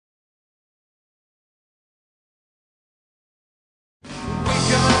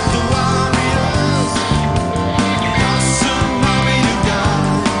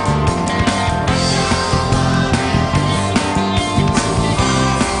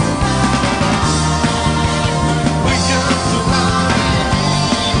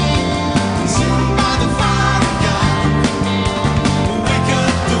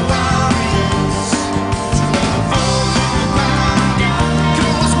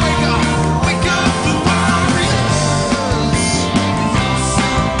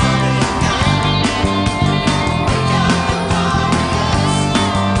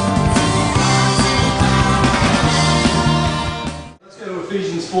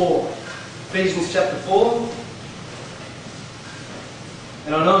4. Ephesians chapter 4.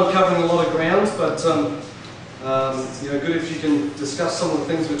 And I know I'm covering a lot of ground, but good if you can discuss some of the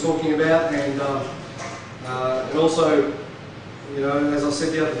things we're talking about, and also, as I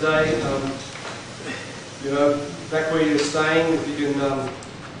said the other day, back where you're staying, if you can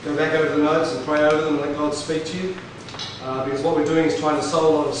go back over the notes and pray over them and let God speak to you, because what we're doing is trying to sow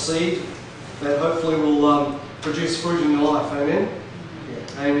a lot of seed that hopefully will produce fruit in your life. Amen?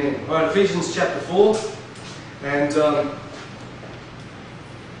 Yeah. Amen. All right, Ephesians chapter 4, and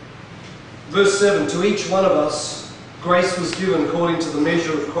verse 7, to each one of us grace was given according to the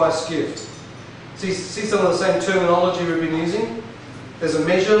measure of Christ's gift. See some of the same terminology we've been using? There's a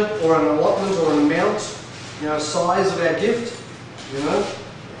measure or an allotment or an amount, size of our gift,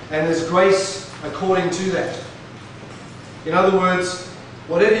 and there's grace according to that. In other words,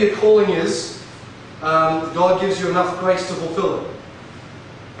 whatever your calling is, God gives you enough grace to fulfill it.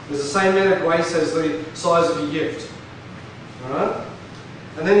 There's the same amount of grace as the size of your gift. Alright?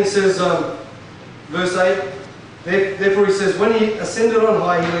 And then he says, verse 8, therefore he says, when he ascended on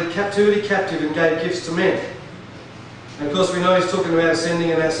high, he led captivity captive and gave gifts to men. And of course we know he's talking about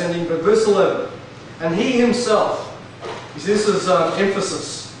ascending and ascending, but verse 11, and he himself, you see this is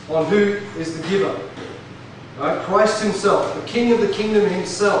emphasis on who is the giver. Right? Christ himself, the King of the kingdom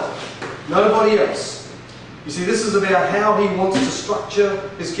himself, nobody else. You see, this is about how he wants to structure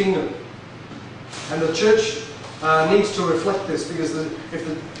his kingdom. And the church needs to reflect this, because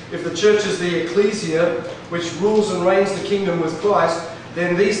if the church is the ecclesia, which rules and reigns the kingdom with Christ,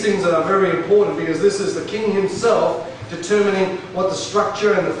 then these things are very important, because this is the King himself determining what the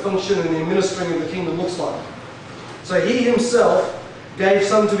structure and the function and the administering of the kingdom looks like. So he himself gave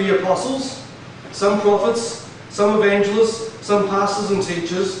some to be apostles, some prophets, some evangelists, some pastors and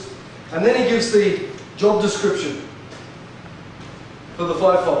teachers, and then he gives the job description for the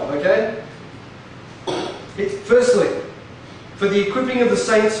fivefold, okay? Firstly, for the equipping of the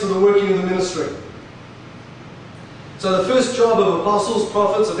saints for the working of the ministry. So the first job of apostles,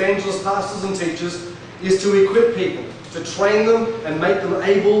 prophets, evangelists, pastors and teachers is to equip people, to train them and make them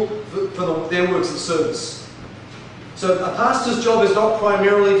able for their works of service. So a pastor's job is not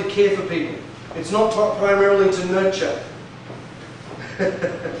primarily to care for people. It's not primarily to nurture.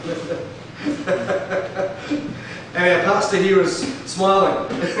 And our pastor here is smiling.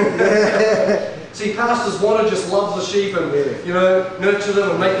 See, pastors want to just love the sheep and nurture them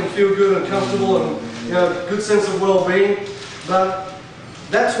and make them feel good and comfortable and good sense of well-being. But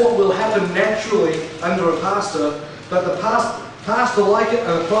that's what will happen naturally under a pastor. But the pastor, like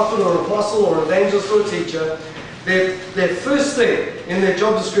a prophet or an apostle or an evangelist or a teacher, their first thing in their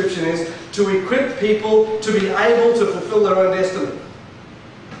job description is to equip people to be able to fulfill their own destiny.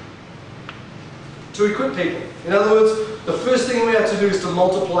 To equip people. In other words, the first thing we have to do is to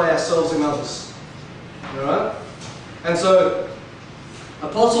multiply ourselves in others. Alright? And so,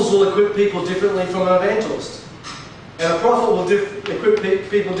 apostles will equip people differently from an evangelist. And a prophet will equip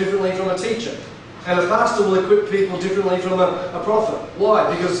people differently from a teacher. And a pastor will equip people differently from a prophet.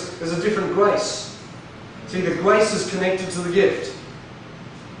 Why? Because there's a different grace. See, the grace is connected to the gift.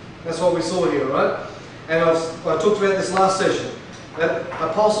 That's what we saw here, right? And I talked about this last session. That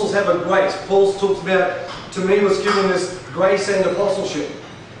apostles have a grace. Paul talks about, to me was given this grace and apostleship.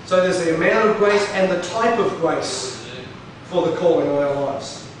 So there's the amount of grace and the type of grace for the calling of our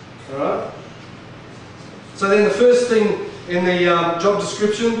lives. Alright? So then the first thing in the job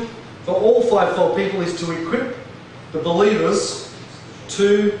description for all fivefold people is to equip the believers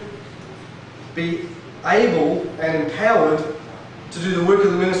to be able and empowered to do the work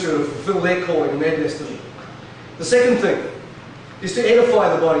of the ministry and to fulfill their calling and their destiny. The second thing is to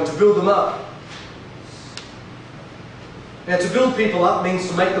edify the body, to build them up. Now, to build people up means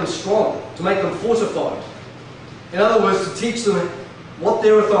to make them strong, to make them fortified. In other words, to teach them what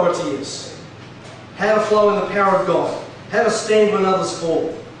their authority is, how to flow in the power of God, how to stand when others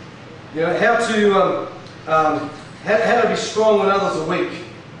fall, how to be strong when others are weak,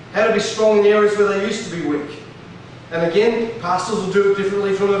 how to be strong in the areas where they used to be weak. And again, pastors will do it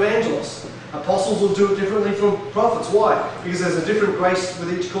differently from evangelists. Apostles will do it differently from prophets. Why? Because there's a different grace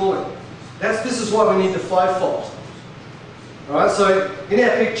with each calling. This is why we need the fivefold. Alright, so in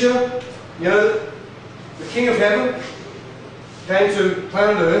our picture, the King of Heaven came to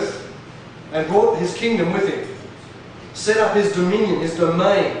planet Earth and brought his kingdom with him. Set up his dominion, his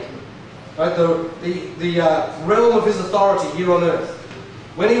domain, right? The realm of his authority here on earth.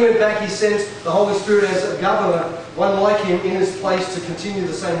 When he went back, he sent the Holy Spirit as a governor, one like him, in his place to continue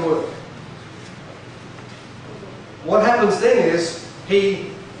the same work. What happens then is,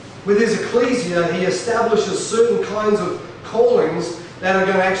 with his ecclesia, he establishes certain kinds of callings that are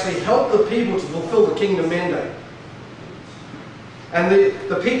going to actually help the people to fulfill the kingdom mandate. And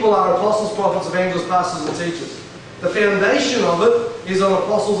the people are apostles, prophets, evangelists, pastors and teachers. The foundation of it is on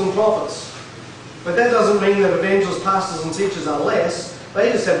apostles and prophets. But that doesn't mean that evangelists, pastors and teachers are less.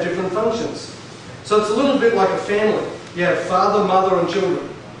 They just have different functions. So it's a little bit like a family. You have father, mother and children.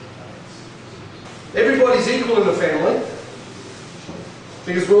 Everybody's equal in the family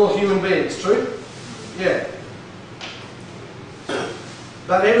because we're all human beings, true? Yeah.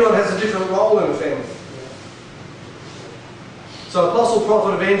 But everyone has a different role in the family. So apostle,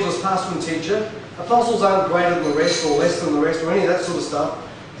 prophet, evangelist, pastor and teacher. Apostles aren't greater than the rest or less than the rest or any of that sort of stuff.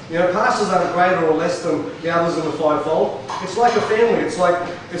 You know, pastors aren't greater or less than the others in the fivefold. It's like a family. It's like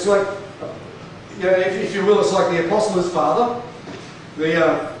you know, if you will, it's like the apostle is father,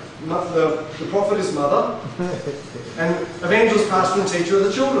 the prophet is mother, and evangelist, pastor and teacher are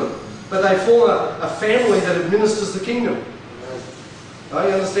the children. But they form a family that administers the kingdom. Right,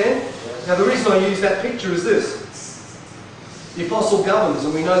 you understand? Now the reason I use that picture is this. The apostle governs,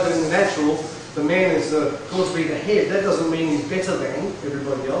 and we know that in the natural, the man is called to be the head. That doesn't mean he's better than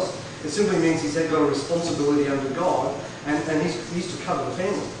everybody else. It simply means he's got a responsibility under God, and he's to cover the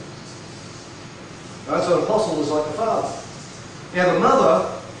family. Right, so an apostle is like the father. Now the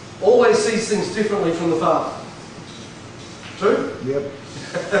mother always sees things differently from the father. True? Yep.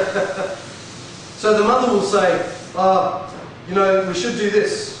 So the mother will say, you know, we should do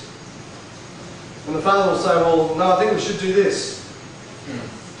this. And the father will say, well, no, I think we should do this.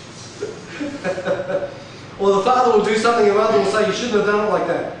 Or the father will do something and the mother will say, you shouldn't have done it like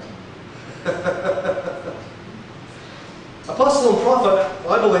that. Apostle and prophet,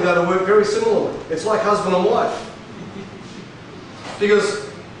 I believe, are to work very similarly. It's like husband and wife.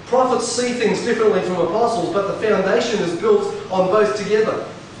 Because prophets see things differently from apostles, but the foundation is built on both together.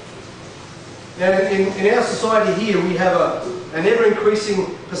 Now, in our society here, we have an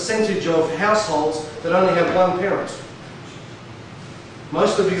ever-increasing percentage of households that only have one parent.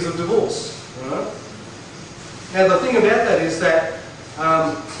 Mostly because of divorce. Right? Now, the thing about that is that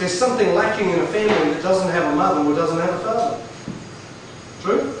there's something lacking in a family that doesn't have a mother or doesn't have a father.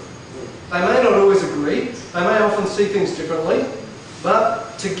 True? They may not always agree. They may often see things differently.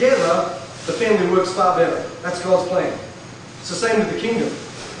 But together, the family works far better. That's God's plan. It's the same with the kingdom.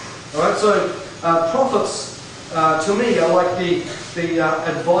 Alright, so prophets, to me, are like the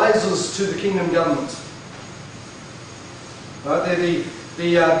advisors to the kingdom government. Right?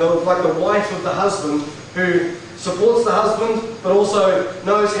 They're like the wife of the husband who supports the husband, but also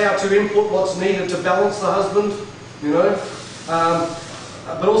knows how to input what's needed to balance the husband, you know.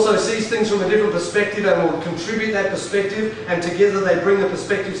 But also sees things from a different perspective and will contribute that perspective, and together they bring the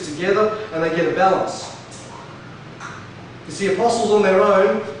perspectives together and they get a balance. You see, apostles on their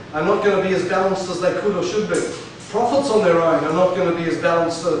own are not going to be as balanced as they could or should be. Prophets on their own are not going to be as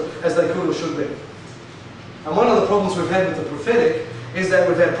balanced as they could or should be. And one of the problems we've had with the prophetic is that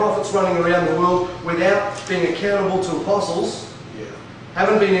we've had prophets running around the world without being accountable to apostles,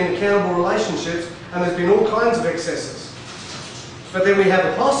 haven't been in accountable relationships, and there's been all kinds of excesses. But then we have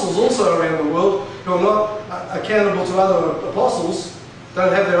apostles also around the world who are not accountable to other apostles,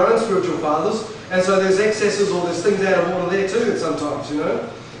 don't have their own spiritual fathers, and so there's excesses or there's things out of order there too sometimes, you know.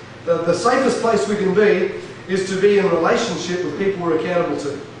 The safest place we can be is to be in relationship with people we're accountable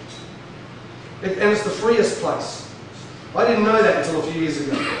to. And it's the freest place. I didn't know that until a few years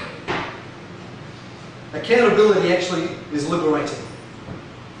ago. Accountability actually is liberating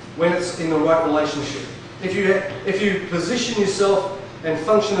when it's in the right relationship. If you position yourself and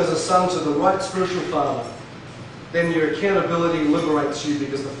function as a son to the right spiritual father, then your accountability liberates you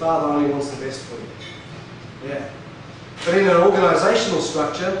because the father only wants the best for you. Yeah. But in an organisational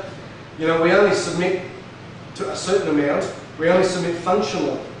structure, you know, we only submit to a certain amount. We only submit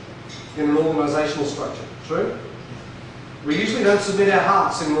functionally in an organisational structure. True? We usually don't submit our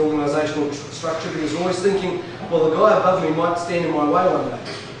hearts in an organisational structure because we're always thinking, well, the guy above me might stand in my way one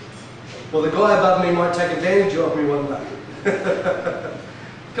day. Well, the guy above me might take advantage of me one day.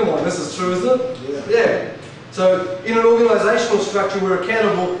 Come on, this is true, isn't it? Yeah. So, in an organisational structure, we're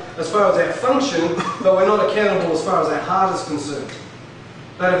accountable as far as our function, but we're not accountable as far as our heart is concerned.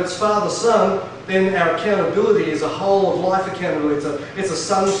 But if it's father-son, then our accountability is a whole of life accountability. It's a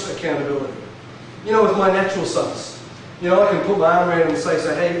son's accountability. You know, with my natural sons, you know, I can put my arm around them and say,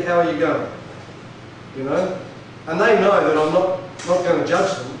 hey, how are you going? You know? And they know that I'm not going to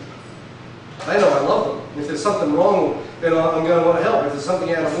judge them. They know I love them. If there's something wrong, then I'm going to want to help. If there's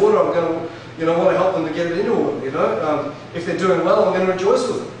something out of order, I'm going to, you know, want to help them to get it into order. You know, if they're doing well, I'm going to rejoice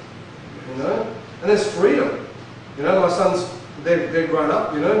with them. You know, and there's freedom. You know, my sons, they're grown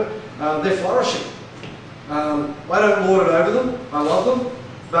up. You know, they're flourishing. I don't lord it over them. I love them.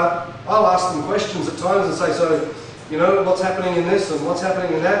 But I'll ask them questions at times and say, so, you know, what's happening in this and what's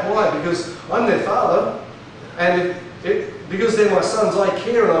happening in that? Why? Because I'm their father, and because they're my sons, I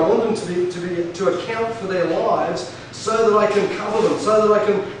care and I want them to account for their lives so that I can cover them, so that I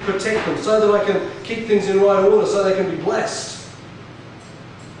can protect them, so that I can keep things in right order, so they can be blessed.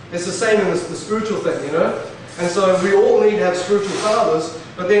 It's the same in the spiritual thing, you know? And so we all need to have spiritual fathers,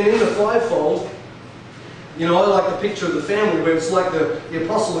 but then in the fivefold, you know, I like the picture of the family where it's like the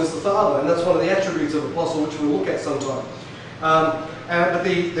apostle is the father, and that's one of the attributes of apostle, which we'll look at sometime. But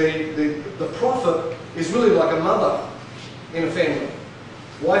the prophet is really like a mother in a family.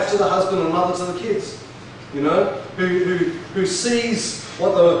 Wife to the husband and mother to the kids, you know, who sees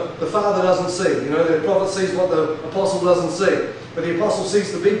what the father doesn't see. You know, the prophet sees what the apostle doesn't see. But the apostle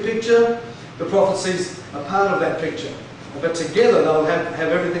sees the big picture, the prophet sees a part of that picture. But together they'll have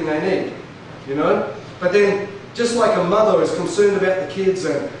everything they need, you know. But then, just like a mother is concerned about the kids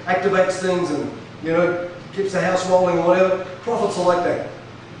and activates things and, you know, keeps the house rolling or whatever, prophets are like that.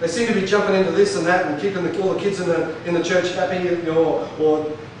 They seem to be jumping into this and that and keeping all the kids in the church happy, you know,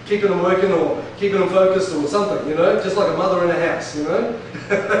 or keeping them working or keeping them focused or something, you know, just like a mother in a house, you know.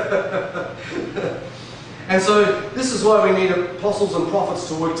 And so this is why we need apostles and prophets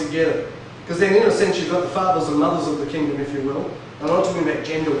to work together. Because then in a sense you've got the fathers and mothers of the kingdom, if you will. I'm not talking about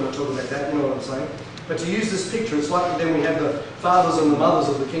gender when I talk about that, you know what I'm saying. But to use this picture, it's like then we have the fathers and the mothers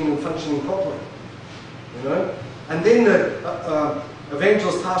of the kingdom functioning properly. You know? And then the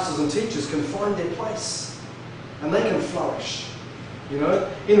evangelists, pastors and teachers can find their place. And they can flourish. You know?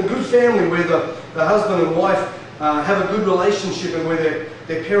 In a good family where the husband and wife have a good relationship and where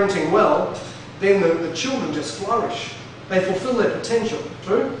they're parenting well, then the children just flourish. They fulfill their potential.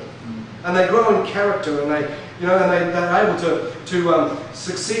 True? And they grow in character and they're able to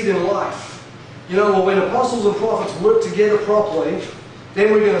succeed in life. You know, well, when apostles and prophets work together properly,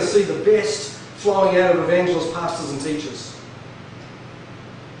 then we're going to see the best flowing out of evangelists, pastors and teachers.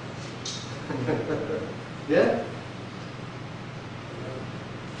 Yeah?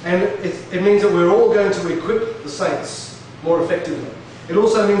 And it means that we're all going to equip the saints more effectively. It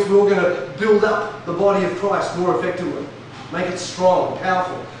also means we're all going to build up the body of Christ more effectively. Make it strong,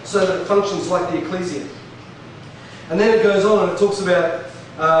 powerful, so that it functions like the ecclesia. And then it goes on and it talks about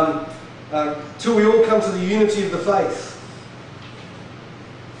till we all come to the unity of the faith.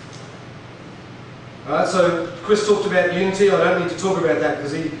 Alright, so Chris talked about unity. I don't need to talk about that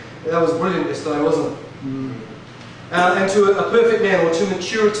because that was brilliant yesterday, wasn't it? And to a perfect man, or to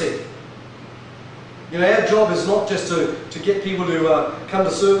maturity. You know, our job is not just to get people to come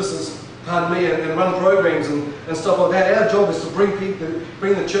to services, pardon me, and run programs and stuff like that. Our job is to bring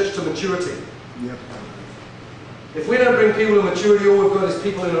the church to maturity. Yep. If we don't bring people to maturity, all we've got is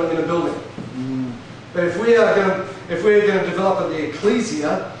people in a building. But if we're going to develop the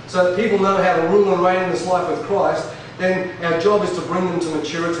ecclesia so that people know how to rule and reign in this life with Christ, then our job is to bring them to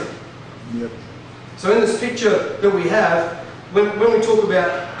maturity. Yep. So in this picture that we have, when we talk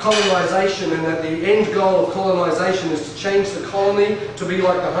about colonisation and that the end goal of colonisation is to change the colony to be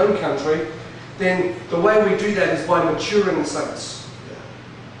like the home country, then the way we do that is by maturing the saints.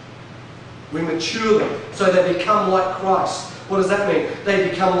 We mature them so they become like Christ. What does that mean? They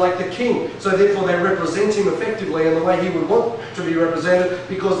become like the King. So therefore they represent him effectively in the way he would want to be represented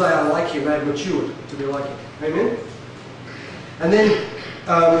because they are like him. They've matured to be like him. Amen? And then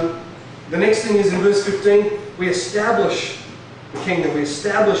the next thing is in verse 15, we establish the kingdom. We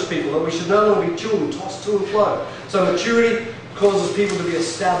establish people that we should no longer be children tossed to and fro. So maturity causes people to be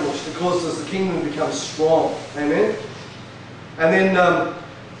established. It causes the kingdom to become strong. Amen? And then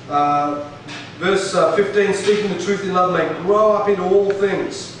verse 15, speaking the truth in love may grow up into all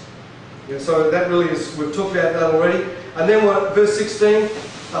things. Yeah, so that really is, we've talked about that already. And then verse 16,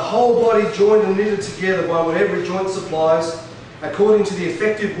 the whole body joined and knitted together by what every joint supplies, according to the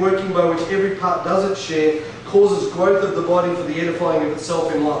effective working by which every part does its share, causes growth of the body for the edifying of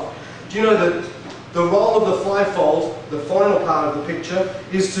itself in love. Do you know that the role of the fivefold, the final part of the picture,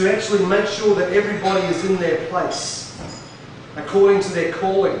 is to actually make sure that everybody is in their place, according to their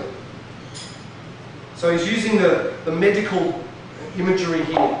calling. So he's using the medical imagery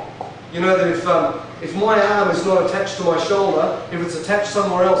here. You know that if my arm is not attached to my shoulder, if it's attached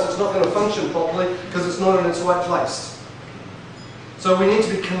somewhere else, it's not going to function properly because it's not in its right place. So we need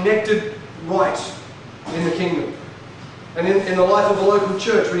to be connected right in the kingdom. And in the life of a local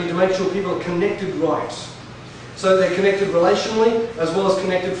church, we need to make sure people are connected right. So they're connected relationally as well as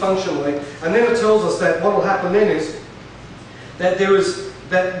connected functionally. And then it tells us that what will happen then is that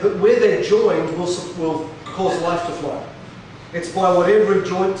where they're joined will cause life to flow. It's by what every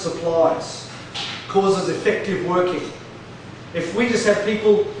joint supplies. causes effective working. If we just have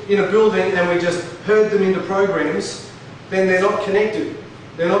people in a building and we just herd them into programs, then they're not connected.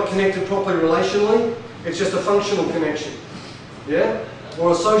 They're not connected properly relationally. It's just a functional connection, yeah?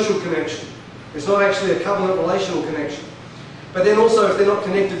 Or a social connection. It's not actually a covenant relational connection. But then also, if they're not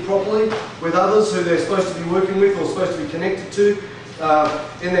connected properly with others who they're supposed to be working with or supposed to be connected to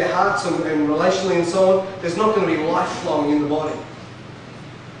in their hearts and relationally and so on, there's not going to be life flowing in the body.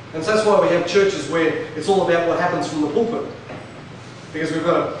 And so that's why we have churches where it's all about what happens from the pulpit. Because we've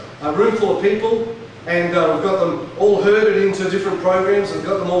got a room full of people and we've got them all herded into different programs and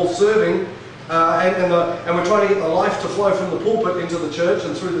got them all serving and we're trying to get the life to flow from the pulpit into the church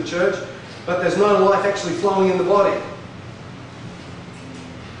and through the church, but there's no life actually flowing in the body.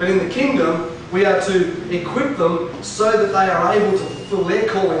 But in the kingdom, we are to equip them so that they are able to fulfill their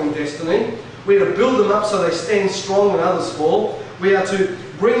calling and destiny. We are to build them up so they stand strong when others fall. We are to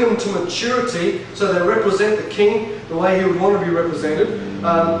bring them to maturity so they represent the King the way he would want to be represented.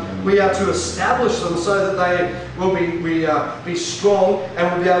 We are to establish them so that they will be strong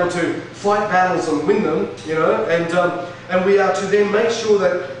and will be able to fight battles and win them, you know. And we are to then make sure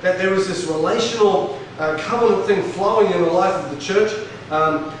that there is this relational covenant thing flowing in the life of the church,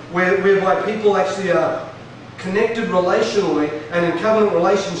 whereby people actually are connected relationally and in covenant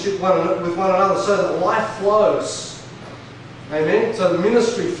relationship with one another so that life flows. Amen? So the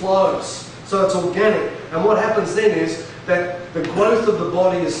ministry flows. So it's organic. And what happens then is that the growth of the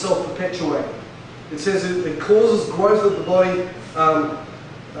body is self-perpetuating. It says it causes growth of the body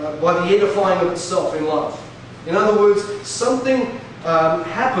by the edifying of itself in love. In other words, something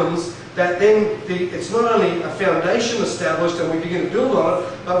happens that then it's not only a foundation established and we begin to build on it,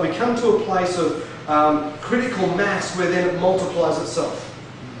 but we come to a place of critical mass where then it multiplies itself.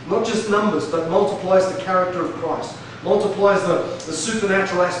 Not just numbers, but multiplies the character of Christ. Multiplies the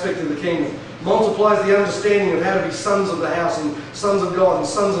supernatural aspect of the kingdom. Multiplies the understanding of how to be sons of the house and sons of God and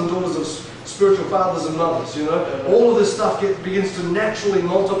sons and daughters of spiritual fathers and mothers, you know. All of this stuff begins to naturally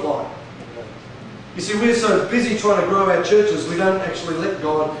multiply. You see, we're so busy trying to grow our churches, we don't actually let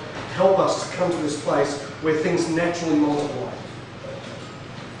God help us to come to this place where things naturally multiply.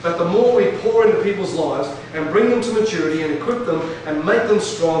 But the more we pour into people's lives and bring them to maturity and equip them and make them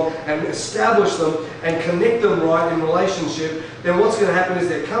strong and establish them and connect them right in relationship, then what's going to happen is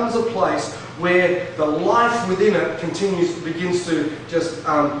there comes a place where the life within it begins to just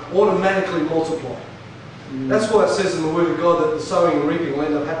automatically multiply. That's why it says in the Word of God that the sowing and reaping will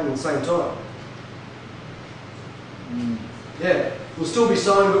end up happening at the same time. Yeah, we'll still be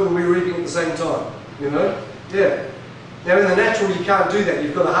sowing, but we'll be reaping at the same time. You know? Yeah. Now in the natural you can't do that.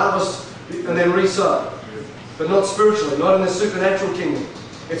 You've got to harvest and then re-sow. But not spiritually, not in the supernatural kingdom.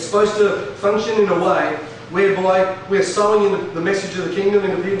 It's supposed to function in a way whereby we're sowing in the message of the kingdom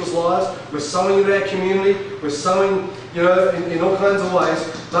into people's lives, we're sowing into our community, we're sowing, you know, in all kinds of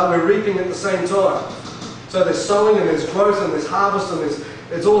ways, but we're reaping at the same time. So there's sowing and there's growth and there's harvest and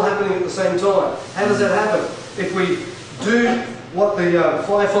it's all happening at the same time. How does that happen? If we do what the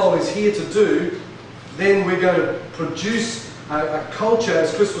fivefold is here to do, then we're going to produce a culture,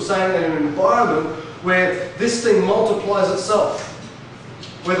 as Chris was saying, and an environment where this thing multiplies itself.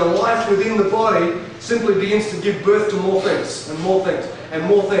 Where the life within the body simply begins to give birth to more things, and more things, and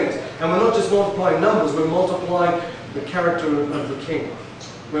more things. And we're not just multiplying numbers, we're multiplying the character of the King.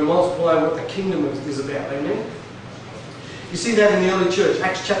 We're multiplying what the kingdom is about. Amen? You see that in the early church.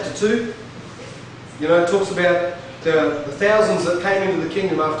 Acts chapter 2, you know, it talks about the thousands that came into the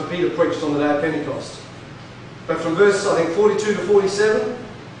kingdom after Peter preached on the day of Pentecost. But from verse, I think, 42 to 47,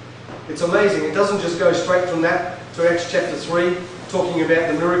 it's amazing. It doesn't just go straight from that to Acts chapter 3, talking about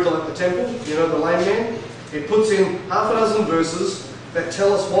the miracle at the temple, you know, the lame man. It puts in half a dozen verses that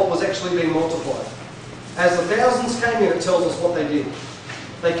tell us what was actually being multiplied. As the thousands came in, it tells us what they did.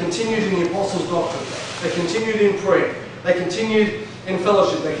 They continued in the apostles' doctrine. They continued in prayer. They continued in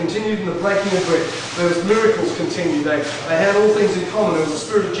fellowship. They continued in the breaking of bread. Those miracles continued. They had all things in common. There was a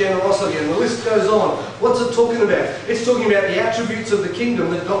spirit of generosity, and the list goes on. What's it talking about? It's talking about the attributes of the kingdom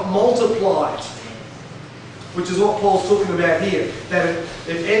that got multiplied, which is what Paul's talking about here. That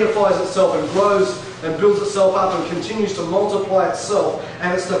it edifies itself and grows and builds itself up and continues to multiply itself,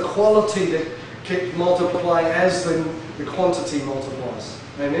 and it's the quality that keeps multiplying as the quantity multiplies.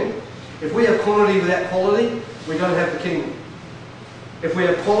 Amen? If we have quantity without quality, we don't have the kingdom. If we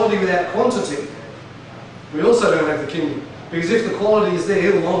have quality without quantity, we also don't have the kingdom. Because if the quality is there,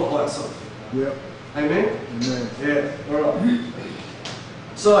 it'll multiply itself. Yep. Amen? Amen. Yeah, alright.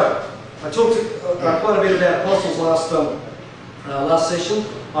 So, I talked quite a bit about apostles last session.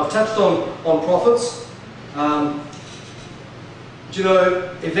 I've touched on prophets. Do you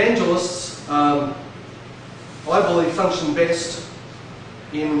know, evangelists I believe, function best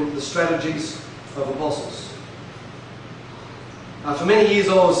in the strategies of apostles. For many years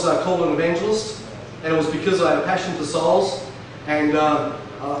I was called an evangelist, and it was because I had a passion for souls, and a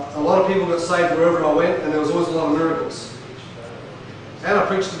lot of people got saved wherever I went, and there was always a lot of miracles. And I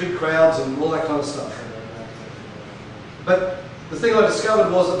preached to big crowds and all that kind of stuff. But the thing I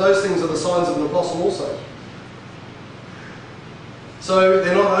discovered was that those things are the signs of an apostle also. So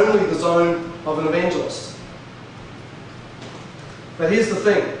they're not only the zone of an evangelist. But here's the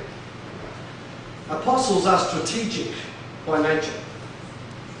thing. Apostles are strategic by nature.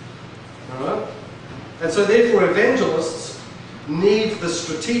 Alright? And so therefore evangelists need the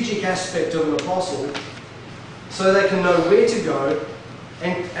strategic aspect of an apostle so they can know where to go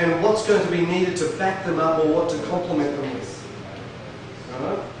and what's going to be needed to back them up or what to complement them with.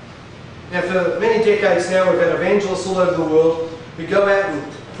 Alright? Now for many decades now we've had evangelists all over the world who go out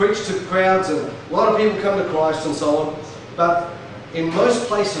and preach to crowds, and a lot of people come to Christ and so on, but in most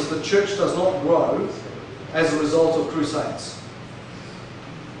places the church does not grow as a result of crusades.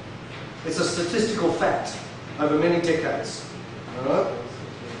 It's a statistical fact over many decades. Alright?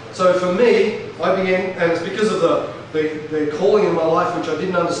 So for me, I began, and it's because of the calling in my life which I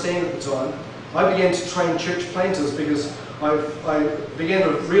didn't understand at the time, I began to train church planters because I began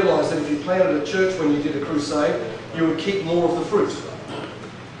to realise that if you planted a church when you did a crusade, you would keep more of the fruit.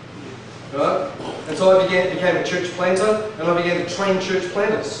 Right? And so I became a church planter, and I began to train church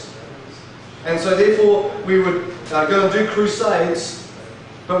planters. And so therefore we would go and do crusades,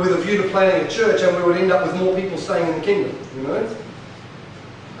 but with a view to planting a church, and we would end up with more people staying in the kingdom, you know.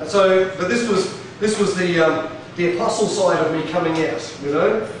 And so, but this was the apostle side of me coming out, you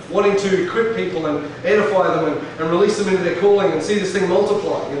know, wanting to equip people and edify them and release them into their calling and see this thing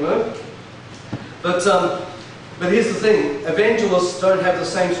multiply, you know. But here's the thing, evangelists don't have the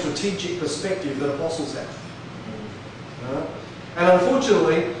same strategic perspective that apostles have. And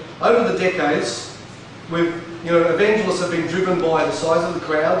unfortunately, over the decades, evangelists have been driven by the size of the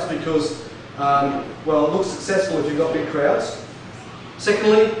crowds because, well, it looks successful if you've got big crowds.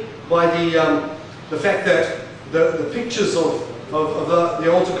 Secondly, by the fact that the pictures of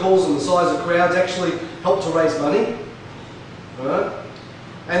the altar calls and the size of crowds actually help to raise money. Right?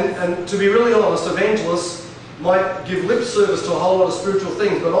 And to be really honest, evangelists might give lip service to a whole lot of spiritual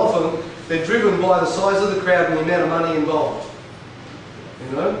things, but often they're driven by the size of the crowd and the amount of money involved.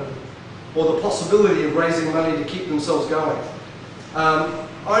 You know? Or the possibility of raising money to keep themselves going.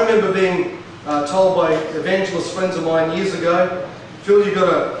 I remember being told by evangelist friends of mine years ago, Phil, you've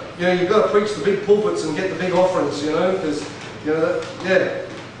got to preach the big pulpits and get the big offerings, you know, because, yeah.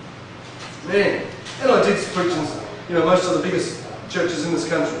 Man. And I did preach in, most of the biggest churches in this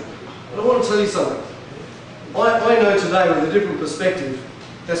country. But I want to tell you something. I know today with a different perspective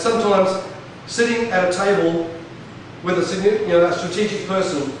that sometimes sitting at a table with a strategic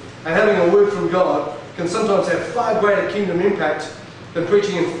person and having a word from God can sometimes have far greater kingdom impact than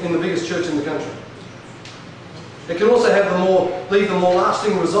preaching in the biggest church in the country. It can also leave the more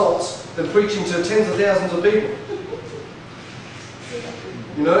lasting results than preaching to tens of thousands of people.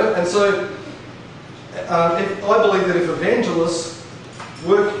 You know, and so I believe that if evangelists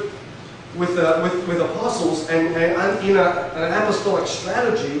work with apostles and in an apostolic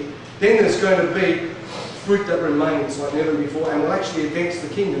strategy, then there's going to be fruit that remains like never before, and will actually advance the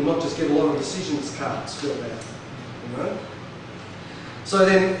kingdom, not just get a lot of decisions cards filled out. You know? So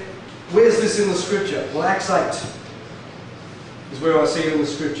then, where's this in the scripture? Well, Acts 8 is where I see it in the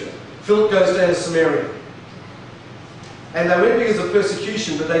scripture. Philip goes down to Samaria. And they went because of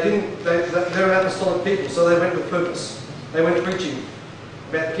persecution, but they're apostolic people, so they went with purpose. They went preaching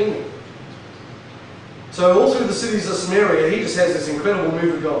about the kingdom. So all through the cities of Samaria, he just has this incredible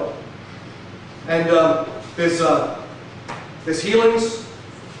move of God. And there's healings,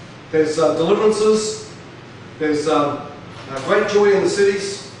 there's deliverances, there's great joy in the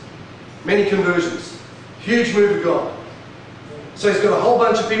cities, many conversions, huge move of God. So he's got a whole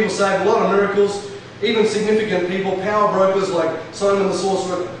bunch of people saved, a lot of miracles, even significant people, power brokers like Simon the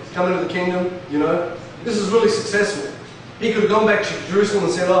sorcerer come into the kingdom, you know. This is really successful. He could have gone back to Jerusalem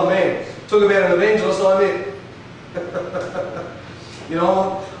and said, oh man, talk about an evangelist, I'm it. You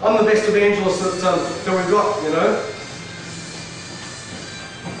know, I'm the best evangelist that we've got, you know.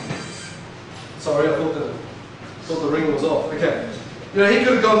 Sorry, I thought the ring was off. Okay. You know, he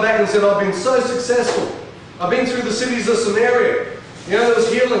could have gone back and said, I've been so successful. I've been through the cities of Samaria. You know, there was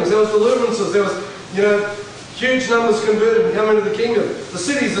healings, there was deliverances, there was, huge numbers converted and come into the kingdom. The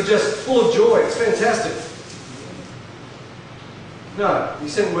cities are just full of joy. It's fantastic. No, he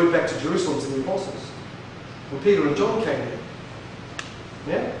sent word back to Jerusalem to the apostles. When Peter and John came there.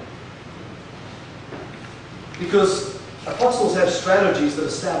 Yeah? Because apostles have strategies that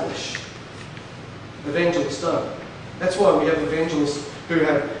establish. Evangelists don't. That's why we have evangelists who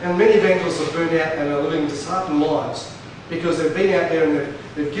have, and many evangelists have burned out and are living disheartened lives because they've been out there and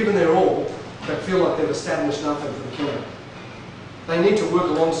they've given their all, but feel like they've established nothing for the kingdom. They need to work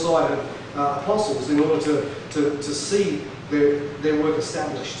alongside apostles in order to see their work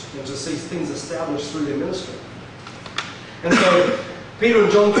established and to see things established through their ministry. And so Peter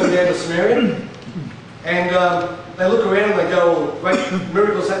and John come down to Samaria, and they look around and they go, "Oh, great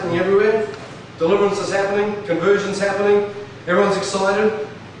miracles happening everywhere, deliverance is happening, conversions happening, everyone's excited."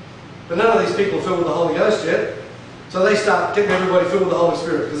 But none of these people are filled with the Holy Ghost yet. So they start getting everybody filled with the Holy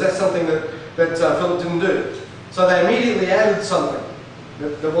Spirit, because that's something that Philip didn't do. So they immediately added something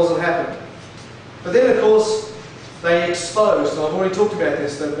that wasn't happening. But then, of course, they exposed, and I've already talked about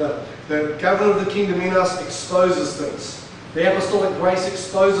this, that the governor of the kingdom in us exposes things. The apostolic grace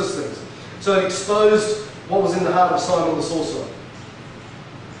exposes things. So it exposed what was in the heart of Simon the sorcerer.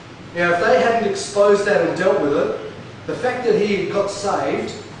 Now, if they hadn't exposed that and dealt with it, the fact that he got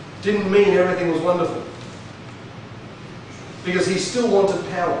saved didn't mean everything was wonderful. Because he still wanted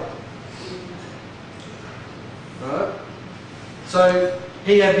power. Right? So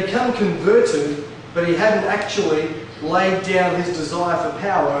he had become converted, but he hadn't actually laid down his desire for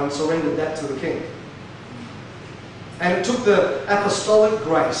power and surrendered that to the king. And it took the apostolic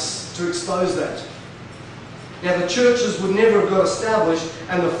grace to expose that. Now the churches would never have got established,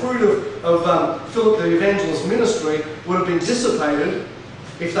 and the fruit of Philip the evangelist's ministry would have been dissipated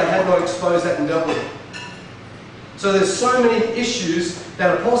if they had not exposed that and dealt with it. So there's so many issues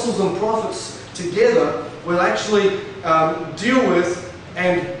that apostles and prophets together will actually deal with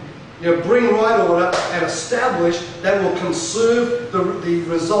and bring right order and establish that will conserve the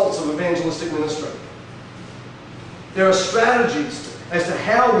results of evangelistic ministry. There are strategies as to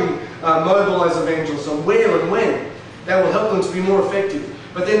how we mobilize evangelists and where and when that will help them to be more effective.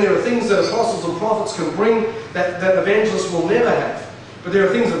 But then there are things that apostles and prophets can bring that evangelists will never have. But there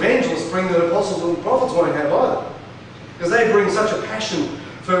are things evangelists bring that apostles and prophets won't have either. Because they bring such a passion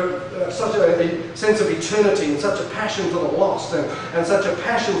for such a sense of eternity, and such a passion for the lost, and such a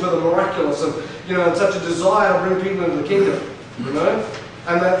passion for the miraculous, and such a desire to bring people into the kingdom,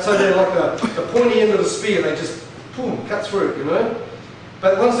 And so they're like the pointy end of the spear. They just boom, cut through,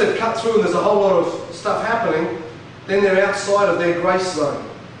 But once they've cut through and there's a whole lot of stuff happening, then they're outside of their grace zone.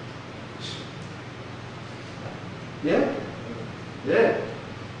 Yeah? Yeah.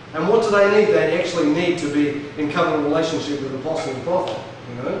 And what do they need? They actually need to be in covenant relationship with the apostle and prophet,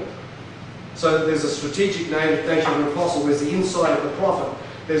 So there's a strategic nation of the apostle. There's the insight of the prophet.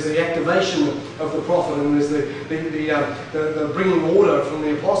 There's the activation of the prophet, and there's the bringing order from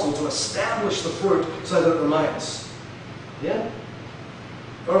the apostle to establish the fruit so that it remains. Yeah?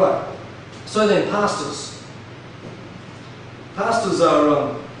 All right. So then, pastors. Pastors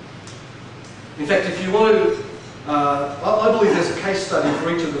are, in fact, if you want to, I believe there's a case study for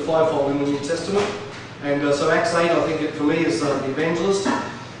each of the fivefold in the New Testament. And so Acts 8, I think for me is the evangelist.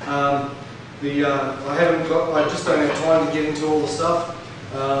 I just don't have time to get into all the stuff.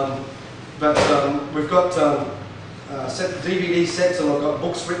 But we've got DVD sets, and I've got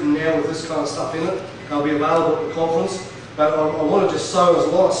books written now with this kind of stuff in it. They'll be available at the conference. But I want to just sow a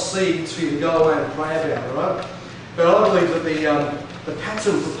lot of seeds for you to go away and pray about, all right? But I believe that the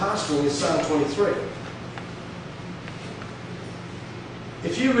pattern for pastoring is Psalm 23.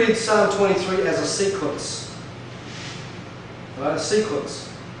 If you read Psalm 23 as a sequence, right, a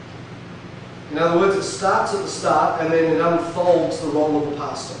sequence. In other words, it starts at the start and then it unfolds the role of a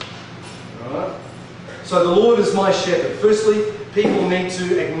pastor. Right? So the Lord is my shepherd. Firstly, people need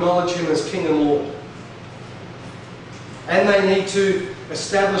to acknowledge Him as King and Lord. And they need to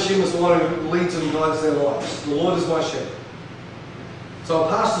establish Him as the one who leads and guides their lives. The Lord is my shepherd. So a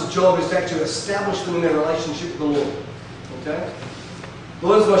pastor's job is to actually establish them in their relationship with the Lord. Okay? The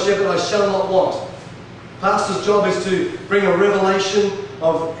Lord is my shepherd, I shall not want. Pastor's job is to bring a revelation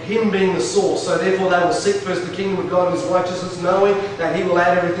of Him being the source. So therefore they will seek first the kingdom of God and His righteousness, knowing that He will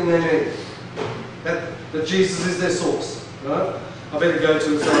add everything they need. That Jesus is their source. Right? I better go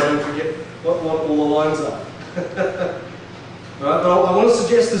to it so I don't forget what all the lines are. Right? But I want to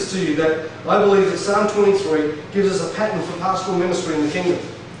suggest this to you, that I believe that Psalm 23 gives us a pattern for pastoral ministry in the kingdom,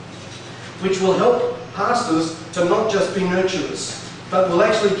 which will help pastors to not just be nurturers, but will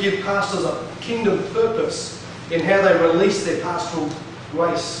actually give pastors a kingdom purpose in how they release their pastoral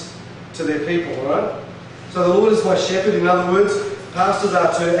grace to their people, right? So the Lord is my shepherd. In other words, pastors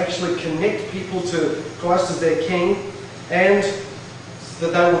are to actually connect people to Christ as their King, and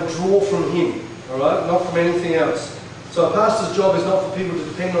that they will draw from Him, all right? Not from anything else. So a pastor's job is not for people to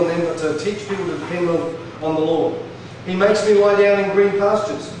depend on them, but to teach people to depend on the Lord. He makes me lie down in green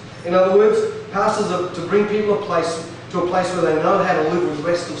pastures. In other words, pastors are to bring people to a place where they know how to live with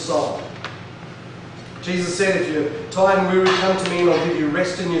rest of soul. Jesus said, if you're tired and weary, come to me and I'll give you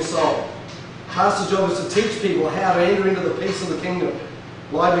rest in your soul. Pastor's job is to teach people how to enter into the peace of the kingdom.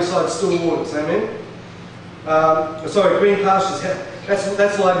 Lie beside still waters, amen? Green pastures.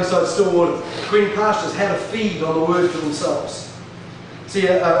 That's lie beside still waters. Green pastures, how to feed on the word for themselves. See,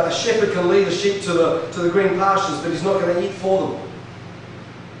 a shepherd can lead a sheep to the green pastures, but he's not going to eat for them.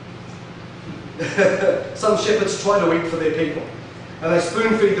 Some shepherds try to eat for their people, and they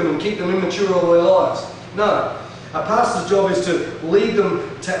spoon feed them and keep them immature all their lives. No, a pastor's job is to lead them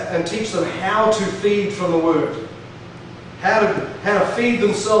and teach them how to feed from the word. How to feed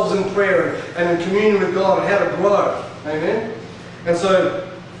themselves in prayer and in communion with God, and how to grow. Amen?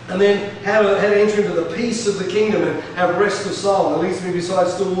 And then how to enter into the peace of the kingdom and have rest of soul. That leads me beside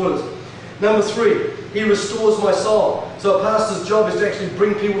still waters. Number 3, he restores my soul. So a pastor's job is to actually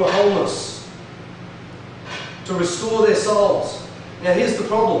bring people to wholeness. To restore their souls. Now here's the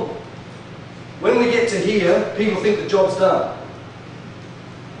problem. When we get to here, people think the job's done.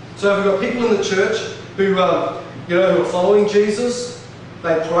 So if we've got people in the church who are following Jesus,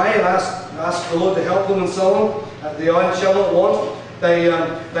 they pray and ask the Lord to help them and so on. The iron shall not want. They've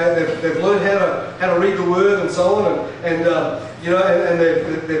learned how to read the word and so on, and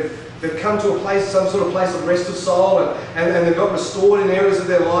they've come to a place, some sort of place of rest of soul, and they've got restored in areas of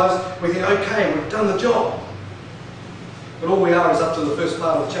their lives. We think, okay, we've done the job. But all we are is up to the first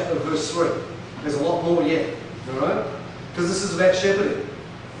part of chapter verse 3. There's a lot more yet, all right? Because this is about shepherding.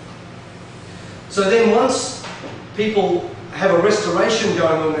 So then once people have a restoration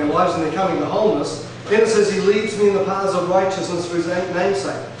going on in their lives and they're coming to wholeness, then it says he leads me in the paths of righteousness for his name's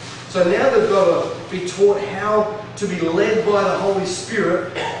sake. So now they've got to be taught how to be led by the Holy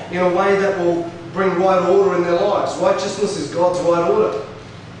Spirit in a way that will bring right order in their lives. Righteousness is God's right order.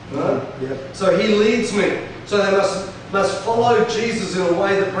 Right? Yeah. So he leads me. So they must follow Jesus in a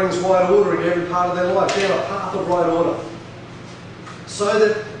way that brings right order in every part of their life. Down a path of right order. So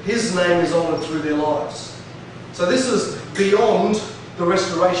that his name is honoured through their lives. So this is beyond the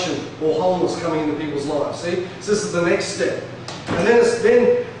restoration or wholeness coming into people's lives. See? So this is the next step. And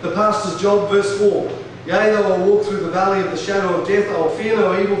then the pastor's job, verse 4. Yea, though I walk through the valley of the shadow of death, I will fear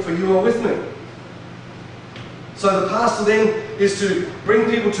no evil, for you are with me. So the pastor then is to bring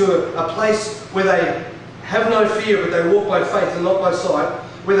people to a place where they have no fear, but they walk by faith and not by sight,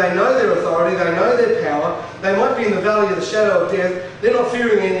 where they know their authority, they know their power. They might be in the valley of the shadow of death. They're not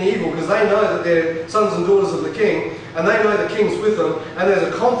fearing any evil because they know that they're sons and daughters of the King, and they know the King's with them, and there's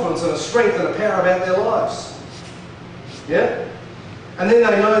a confidence and a strength and a power about their lives. Yeah? And then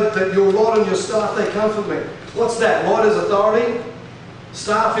they know that your rod and your staff, they comfort me. What's that? Rod is authority.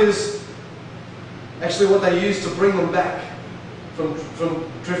 Staff is actually what they use to bring them back from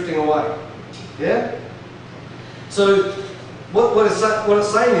drifting away. Yeah? So what it's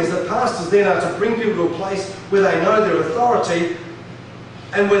saying is that pastors then are to bring people to a place where they know their authority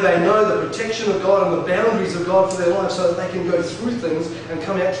and where they know the protection of God and the boundaries of God for their life, so that they can go through things and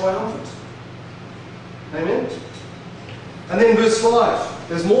come out triumphant. Amen? And then verse 5,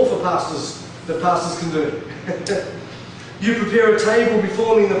 there's more for pastors that pastors can do. You prepare a table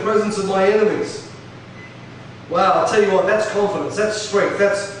before me in the presence of my enemies. Wow, I'll tell you what, that's confidence, that's strength,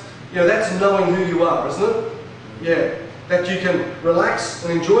 that's knowing who you are, isn't it? Yeah, that you can relax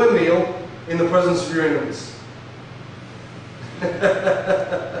and enjoy a meal in the presence of your enemies.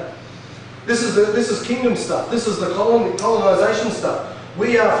 This is kingdom stuff. This is the colonization stuff.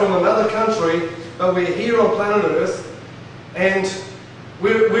 We are from another country, but we're here on planet Earth, and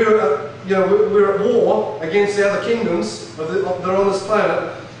we're at war against the other kingdoms that are on this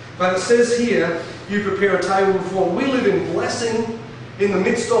planet. But it says here, you prepare a table before. We live in blessing in the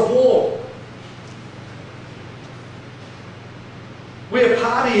midst of war. We're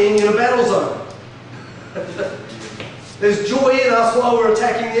partying in a battle zone. There's joy in us while we're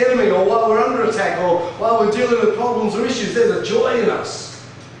attacking the enemy, or while we're under attack, or while we're dealing with problems or issues. There's a joy in us.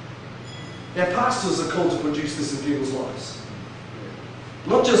 Now, pastors are called to produce this in people's lives.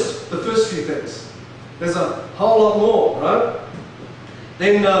 Not just the first few things. There's a whole lot more, right?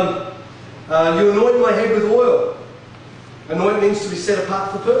 Then you anoint my head with oil. Anoint means to be set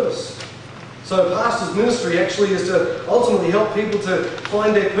apart for purpose. So a pastor's ministry actually is to ultimately help people to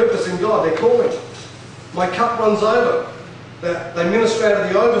find their purpose in God, their calling. My cup runs over. They minister out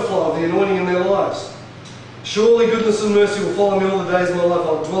of the overflow of the anointing in their lives. Surely goodness and mercy will follow me all the days of my life.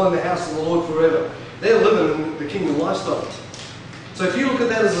 I'll dwell in the house of the Lord forever. They're living in the kingdom lifestyle. So if you look at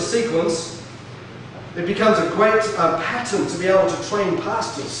that as a sequence, it becomes a great pattern to be able to train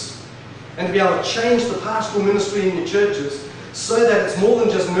pastors and to be able to change the pastoral ministry in your churches so that it's more than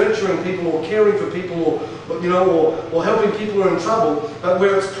just nurturing people or caring for people or helping people who are in trouble, but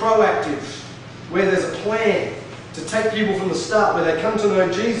where it's proactive, where there's a plan to take people from the start, where they come to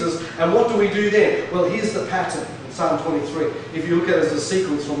know Jesus. And what do we do then? Well, here's the pattern in Psalm 23. If you look at it as a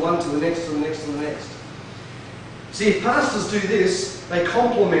sequence from one to the next, to the next, to the next. See, if pastors do this, they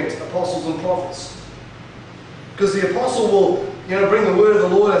complement apostles and prophets. Because the apostle will bring the word of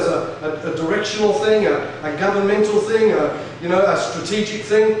the Lord as a directional thing, a governmental thing, a strategic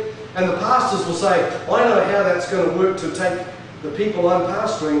thing. And the pastors will say, I know how that's going to work to take the people I'm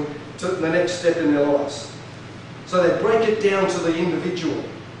pastoring to the next step in their lives. So they break it down to the individual.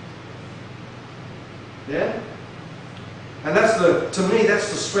 Yeah? And to me, that's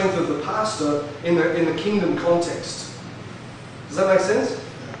the strength of the pastor in the kingdom context. Does that make sense?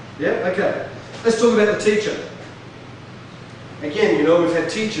 Yeah? Okay. Let's talk about the teacher. Again, we've had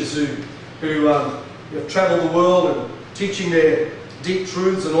teachers who have travelled the world and teaching their deep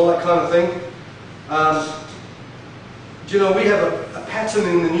truths and all that kind of thing. We have a pattern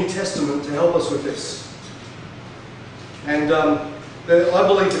in the New Testament to help us with this. And I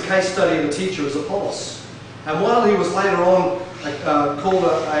believe the case study of the teacher is Apollos. And while he was later on called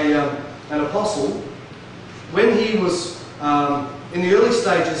an apostle, when he was in the early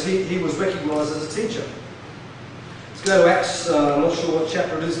stages, he was recognised as a teacher. Let's go to Acts, I'm not sure what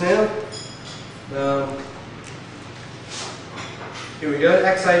chapter it is now. Here we go,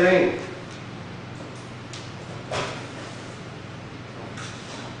 Acts 18.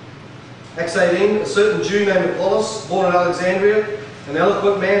 Acts 18, a certain Jew named Apollos, born in Alexandria, an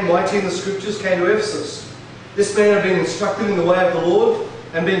eloquent man, mighty in the scriptures, came to Ephesus. This man had been instructed in the way of the Lord,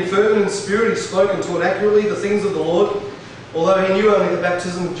 and being fervent in spirit, he spoke and taught accurately the things of the Lord, although he knew only the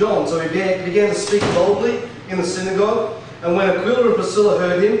baptism of John. So he began to speak boldly in the synagogue. And when Aquila and Priscilla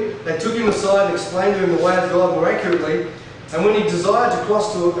heard him, they took him aside and explained to him the way of God more accurately. And when he desired to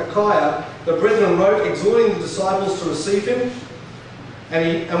cross to Achaia, the brethren wrote, exhorting the disciples to receive him.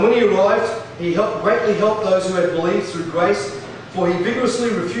 And when he arrived, he greatly helped those who had believed through grace, for he vigorously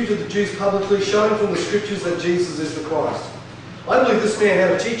refuted the Jews publicly, showing from the scriptures that Jesus is the Christ. I believe this man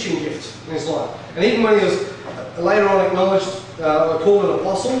had a teaching gift in his life. And even when he was later on acknowledged, called an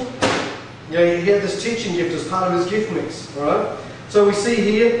apostle, he had this teaching gift as part of his gift mix. All right? So we see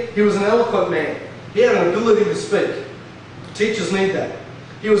here, he was an eloquent man. He had an ability to speak. Teachers need that.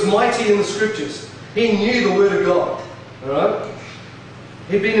 He was mighty in the scriptures. He knew the word of God. All right?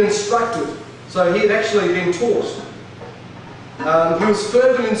 He'd been instructed, so he had actually been taught. He was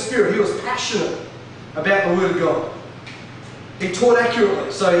fervent in spirit. He was passionate about the word of God. He taught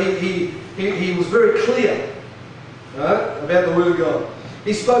accurately, so he was very clear, right, about the word of God.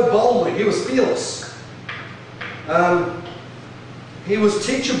 He spoke boldly. He was fearless. He was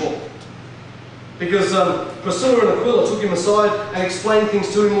teachable, because Priscilla and Aquila took him aside and explained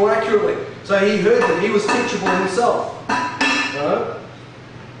things to him more accurately. So he heard them. He was teachable himself. Right?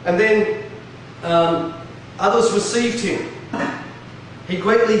 And then others received him. He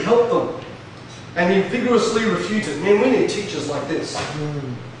greatly helped them. And he vigorously refuted. Man, we need teachers like this.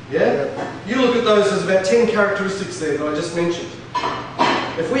 Yeah? You look at those, there's about 10 characteristics there that I just mentioned.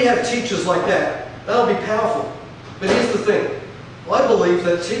 If we have teachers like that, they'll be powerful. But here's the thing. I believe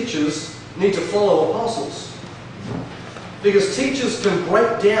that teachers need to follow apostles. Because teachers can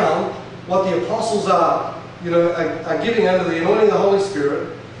break down what the apostles are giving under the anointing of the Holy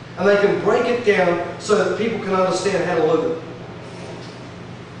Spirit, and they can break it down so that people can understand how to live it.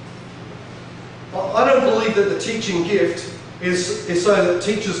 I don't believe that the teaching gift is so that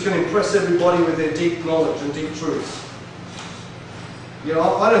teachers can impress everybody with their deep knowledge and deep truths.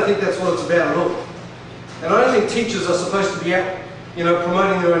 I don't think that's what it's about at all. And I don't think teachers are supposed to be out,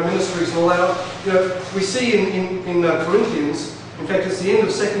 promoting their own ministries and all that. We see in Corinthians, in fact it's the end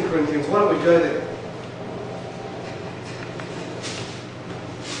of 2 Corinthians, why don't we go there?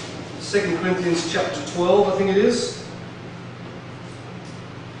 2 Corinthians chapter 12, I think it is.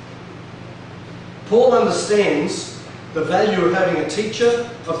 Paul understands the value of having a teacher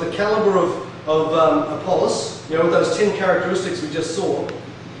of the caliber of Apollos, with those 10 characteristics we just saw,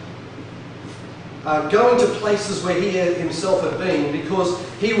 going to places where he himself had been, because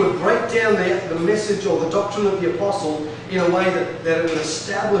he would break down the message or the doctrine of the apostle in a way that it would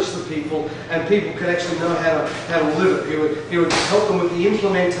establish the people, and people could actually know how to live it. He would help them with the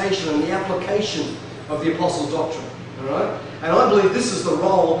implementation and the application of the apostles' doctrine. All right? And I believe this is the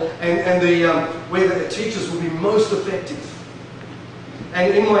role and where the teachers will be most effective.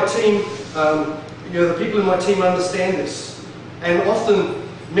 And in my team, the people in my team understand this. And often,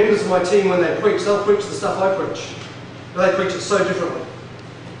 members of my team, when they preach, they'll preach the stuff I preach. But they preach it so differently.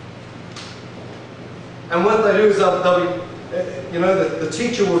 And what they do is they'll be, you know, the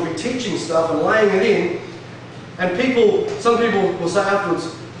teacher will be teaching stuff and laying it in, and some people will say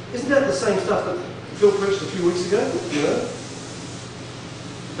afterwards, isn't that the same stuff that Phil preached a few weeks ago? You know?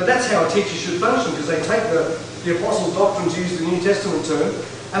 But that's how a teacher should function, because they take the apostles' doctrines, use the New Testament term,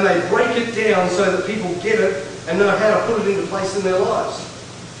 and they break it down so that people get it and know how to put it into place in their lives.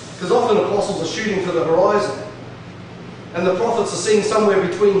 Because often apostles are shooting for the horizon, and the prophets are seeing somewhere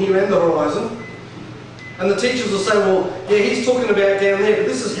between here and the horizon. And the teachers will say, well, yeah, he's talking about down there, but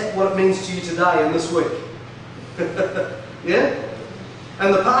this is what it means to you today and this week. Yeah?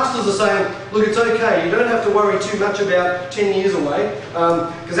 And the pastors are saying, look, it's okay, you don't have to worry too much about 10 years away,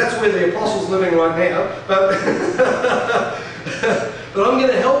 because that's where the apostle's living right now. But, but I'm going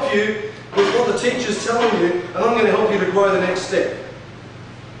to help you with what the teacher's telling you, and I'm going to help you to grow the next step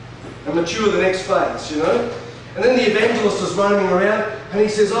and mature the next phase, you know? And then the evangelist is roaming around, and he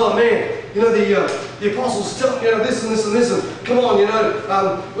says, oh man, you know, the apostles tell, you know, this and this and this, and come on, you know,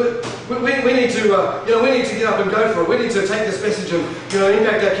 we need to, you know, we need to get up and go for it. We need to take this message and, you know,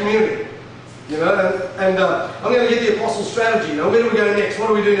 impact our community. You know, and I'm going to give the apostles' strategy. You know, where do we go next? What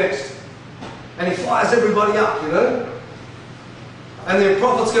do we do next? And he fires everybody up, you know. And the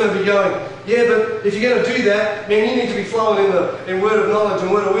prophet's going to be going, yeah, but if you're going to do that, man, you need to be flowing in word of knowledge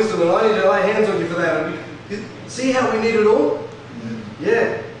and word of wisdom, and I need to lay hands on you for that. And see how we need it all?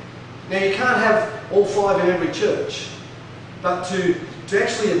 Yeah. Now, you can't have all five in every church, but to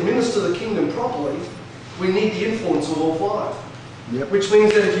actually administer the kingdom properly, we need the influence of all five. Yep. Which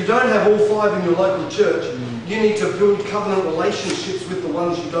means that if you don't have all five in your local church, you need to build covenant relationships with the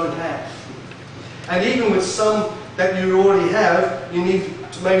ones you don't have. And even with some that you already have, you need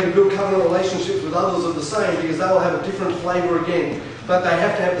to maybe build covenant relationships with others of the same, because they will have a different flavour again. But they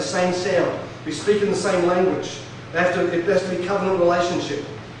have to have the same sound. We speak in the same language. It has to be a covenant relationship.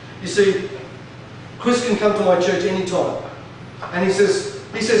 You see, Chris can come to my church anytime. And he says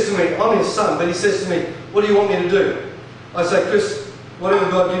to me, I'm his son, but he says to me, what do you want me to do? I say, Chris, whatever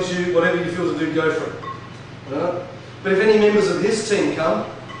God gives you, whatever you feel to do, go for it. Right? But if any members of his team come,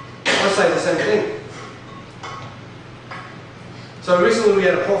 I say the same thing. So recently we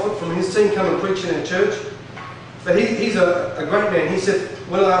had a prophet from his team come and preach in our church. But he's a great man. He said,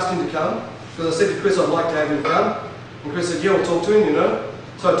 when I asked him to come, because I said to Chris, I'd like to have him come. And Chris said, yeah, I'll talk to him, you know.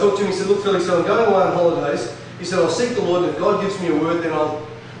 So I talked to him, he said, look, Phil, so I'm going away on holidays. He said, I'll seek the Lord, and if God gives me a word, then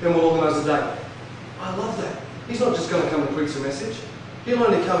we'll organise a day. I love that. He's not just going to come and preach a message. He'll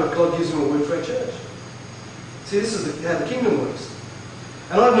only come if God gives him a word for our church. See, this is how the kingdom works.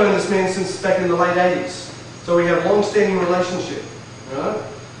 And I've known this man since back in the late 80s. So we have a long-standing relationship. Right?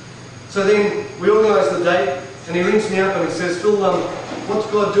 So then we organise the date, and he rings me up and he says, Phil, what's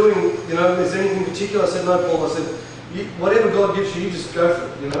God doing? You know, is there anything particular? I said, no, Paul. I said, whatever God gives you, you just go for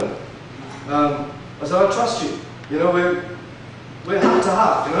it, you know. I said, I trust you. You know, we're heart to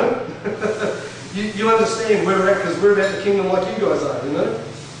heart, you know. you understand where we're at, because we're about the kingdom like you guys are, you know.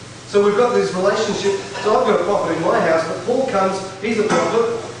 So we've got this relationship. So I've got a prophet in my house, but Paul comes, he's a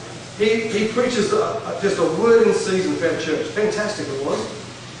prophet. He preaches just a word in season for our church. Fantastic it was.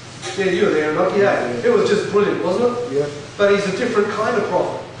 Yeah, you were there, Rocky. Yeah. It was just brilliant, wasn't it? Yeah. But he's a different kind of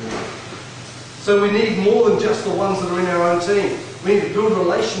prophet. Yeah. So we need more than just the ones that are in our own team. We need to build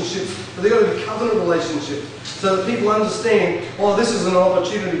relationships, but they've got to be covenant relationships, so that people understand, oh, this is an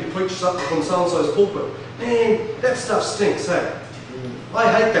opportunity to preach something from so-and-so's pulpit. Man, that stuff stinks, hey?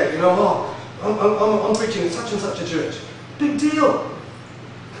 I hate that, you know, oh, I'm preaching in such and such a church. Big deal.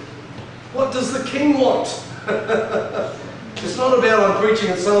 What does the king want? It's not about I'm preaching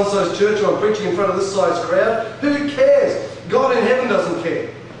at so-and-so's church or I'm preaching in front of this size crowd. Who cares? God in heaven doesn't care.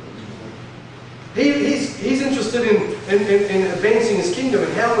 He's interested in advancing his kingdom,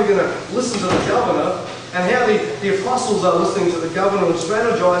 and how we're going to listen to the governor, and how the apostles are listening to the governor and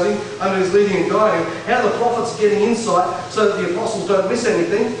strategizing under his leading and guiding, how the prophets are getting insight so that the apostles don't miss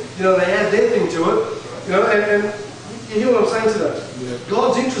anything, you know, they add their thing to it, you know, and you hear what I'm saying today? Yeah.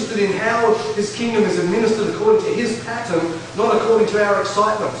 God's interested in how his kingdom is administered according to his pattern, not according to our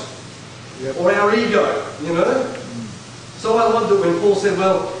excitement or our ego, you know. So I loved it when Paul said,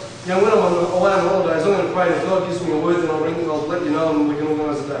 well, you know, when I'm away on holidays, I'm going to pray, and if God gives me a word, then I'll ring and I'll let you know, and we can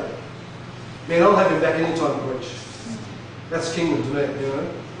organise a day. Man, I'll have him back any time to preach. That's kingdom to me, you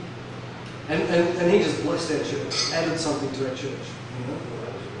know. And he just blessed our church, added something to our church, you know.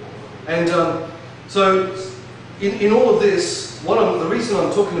 And so in all of this, the reason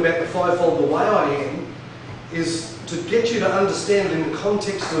I'm talking about the fivefold the way I am is to get you to understand it in the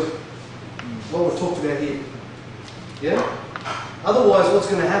context of what we've talked about here. Yeah? Otherwise, what's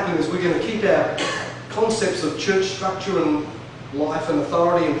going to happen is we're going to keep our concepts of church structure and life and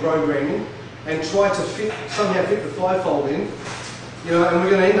authority and programming, and try to somehow fit the fivefold in, you know, and we're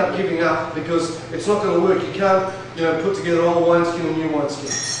going to end up giving up because it's not going to work. You can't, you know, put together old wineskin and new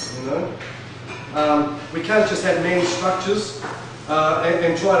wineskin, you know. We can't just have man's structures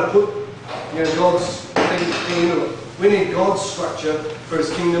and try to put, you know, God's thing into it. We need God's structure for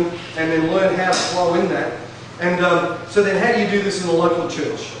His kingdom and then learn how to flow in that. And so then how do you do this in a local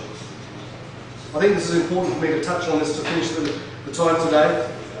church? I think this is important for me to touch on this to finish the time today.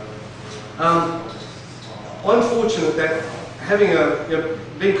 I'm fortunate that having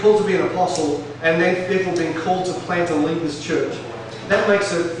being called to be an apostle and then therefore being called to plant and lead this church, that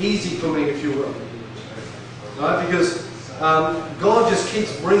makes it easy for me, if you will. Right? Because God just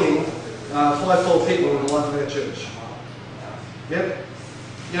keeps bringing fivefold people in the life of our church. Yep.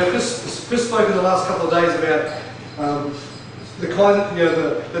 You know, Chris spoke in the last couple of days about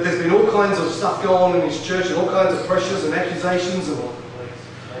that there's been all kinds of stuff going on in his church and all kinds of pressures and accusations and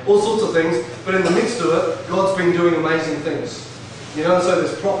all sorts of things, but in the midst of it, God's been doing amazing things. You know, and so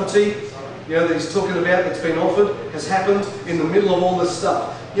this property, you know, that he's talking about that's been offered has happened in the middle of all this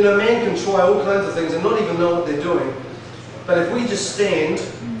stuff. You know, man can try all kinds of things and not even know what they're doing, but if we just stand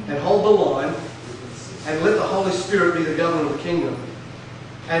and hold the line and let the Holy Spirit be the governor of the kingdom,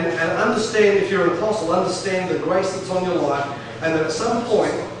 and understand, if you're an apostle, understand the grace that's on your life, and that at some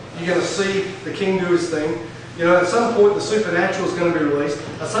point you're going to see the king do his thing. You know, at some point the supernatural is going to be released.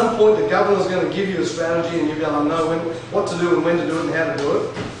 At some point the governor's going to give you a strategy and you're going to know what to do and when to do it and how to do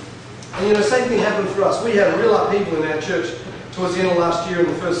it. And you know, same thing happened for us. We had real upheaval in our church towards the end of last year and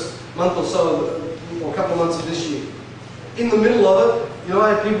the first month or so, or a couple of months of this year. In the middle of it, you know,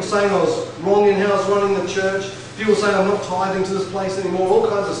 I had people saying I was wrong in how I was running the church. People saying I'm not tithing to this place anymore. All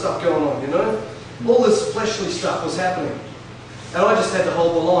kinds of stuff going on, you know. All this fleshly stuff was happening. And I just had to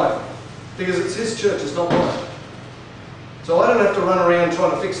hold the line. Because it's his church, it's not mine. So I don't have to run around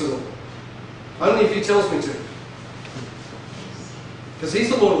trying to fix it all. Only if he tells me to. Because he's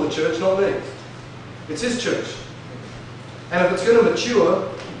the Lord of the church, not me. It's his church. And if it's going to mature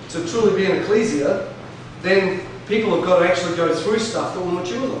to truly be an ecclesia, then people have got to actually go through stuff that will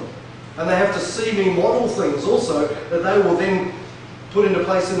mature them. And they have to see me model things also that they will then put into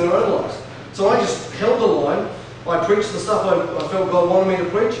place in their own lives. So I just held the line. I preached the stuff I felt God wanted me to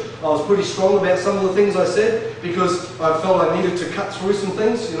preach. I was pretty strong about some of the things I said because I felt I needed to cut through some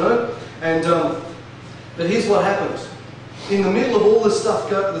things, you know. And but here's what happened. In the middle of all this stuff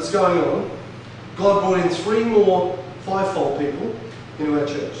that's going on, God brought in 3 more fivefold people into our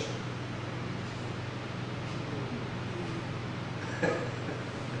church.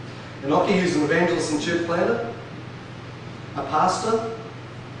 Enoki, who's an evangelist and church planter, a pastor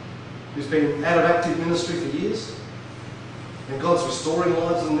who's been out of active ministry for years, and God's restoring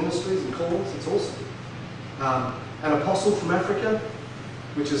lives and ministries and callings. It's awesome. An apostle from Africa,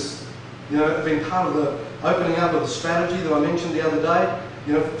 which has, you know, been part of the opening up of the strategy that I mentioned the other day,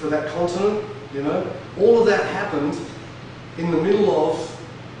 you know, for that continent. You know, all of that happened in the middle of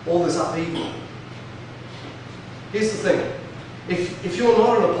all this upheaval. Here's the thing. If you're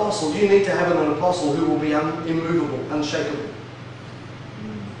not an apostle, you need to have an apostle who will be immovable, unshakable.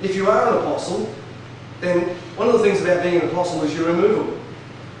 If you are an apostle, then one of the things about being an apostle is you're immovable.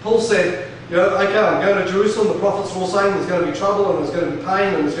 Paul said, you know, okay, I'm going to Jerusalem, the prophets are all saying there's going to be trouble and there's going to be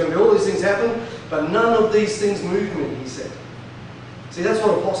pain and there's going to be all these things happen, but none of these things move me, he said. See, that's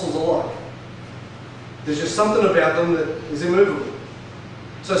what apostles are like. There's just something about them that is immovable.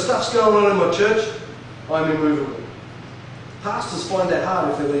 So stuff's going on in my church, I'm immovable. Pastors find that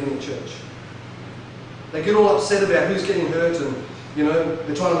hard if they're leading a church. They get all upset about who's getting hurt and, you know,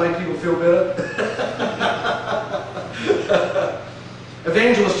 they're trying to make people feel better.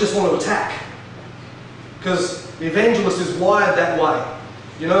 Evangelists just want to attack. Because the evangelist is wired that way.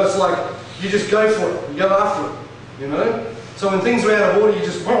 You know, it's like, you just go for it. You go after it. You know? So when things are out of order, you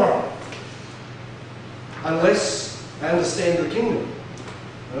just... Unless they understand the kingdom.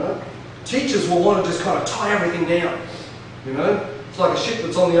 You know? Teachers will want to just kind of tie everything down. You know? It's like a ship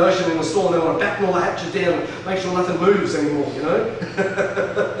that's on the ocean in a storm. They want to batten all the hatches down and make sure nothing moves anymore, you know?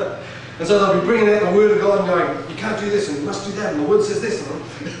 And so they'll be bringing out the word of God and going, you can't do this and you must do that and the word says this.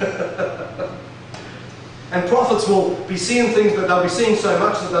 And prophets will be seeing things, but they'll be seeing so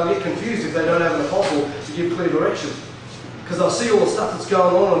much that they'll get confused if they don't have an apostle to give clear direction. Because they'll see all the stuff that's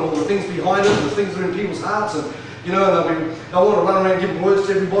going on and all the things behind it and the things that are in people's hearts, and, you know, and they'll want to run around giving words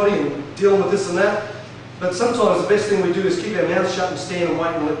to everybody and dealing with this and that. But sometimes the best thing we do is keep our mouths shut and stand and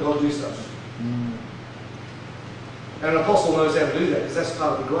wait and let God do stuff. And an apostle knows how to do that because that's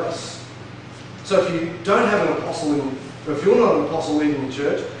part of the grace. So if you don't have an apostle, or if you're not an apostle leading the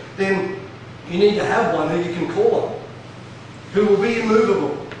church, then you need to have one who you can call on, who will be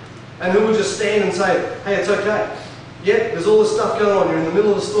immovable and who will just stand and say, hey, it's okay. Yeah, there's all this stuff going on, you're in the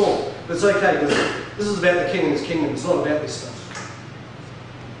middle of the storm, but it's okay because this is about the King and His kingdom, it's not about this stuff.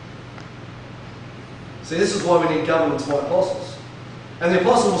 See, this is why we need governments by apostles. And the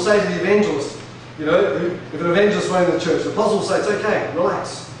apostle will say to the evangelist, you know, if an evangelist went in the church, the apostle will say, it's okay,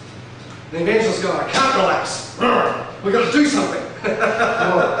 relax. And the evangelist goes, I can't relax. We've got to do something.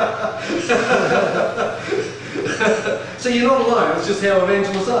 So you're not alone, it's just how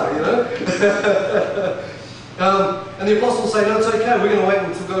evangelists are, you know. And the apostle will say, no, it's okay, we're going to wait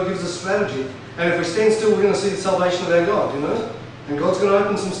until God gives us strategy. And if we stand still, we're going to see the salvation of our God, you know. And God's going to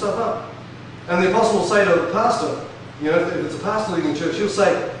open some stuff up. And the apostle will say to the pastor, you know, if it's a pastor leading church, he'll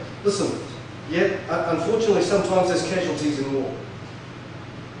say, listen, yeah, unfortunately sometimes there's casualties in war.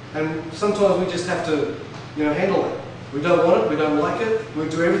 And sometimes we just have to, you know, handle it. We don't want it, we don't like it, we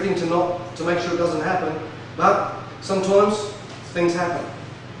do everything to make sure it doesn't happen, but sometimes things happen.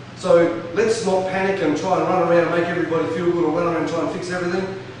 So let's not panic and try and run around and make everybody feel good or run around and try and fix everything,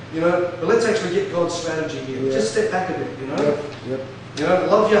 you know, but let's actually get God's strategy here. Yeah. Just step back a bit, you know. Yep. You know,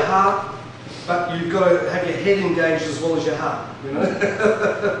 love your heart, but you've got to have your head engaged as well as your heart, you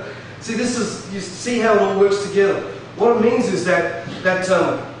know. See, this is, you see how it all works together. What it means is that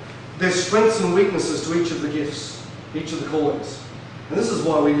there's strengths and weaknesses to each of the gifts, each of the callings. And this is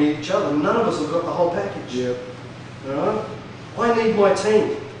why we need each other. None of us have got the whole package. Yep. You know? I need my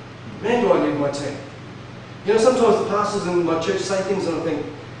team. Man, do I need my team. You know, sometimes the pastors in my church say things and I think,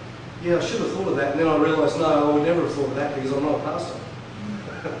 yeah, I should have thought of that. And then I realise, no, I would never have thought of that because I'm not a pastor.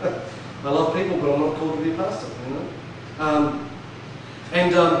 I love people, but I'm not called to be a pastor, you know.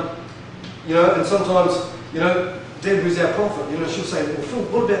 You know, and sometimes, you know, Deb, who's our prophet, you know, she'll say, well, Phil,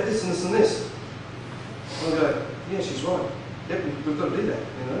 what about this and this and this? I'll go, yeah, she's right. Yep, we've got to do that,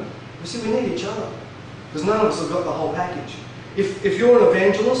 you know. You see, we need each other. Because none of us have got the whole package. If you're an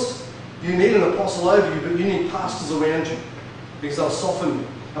evangelist, you need an apostle over you, but you need pastors around you. Because they'll soften you.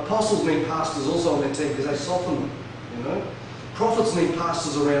 Apostles need pastors also on their team because they soften them, you know. Prophets need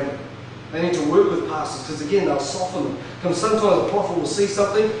pastors around them. They need to work with pastors because, again, they'll soften them. Because sometimes a prophet will see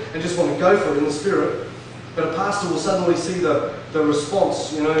something and just want to go for it in the spirit. But a pastor will suddenly see the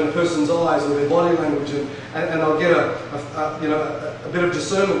response, you know, in a person's eyes or their body language, and they'll get a bit of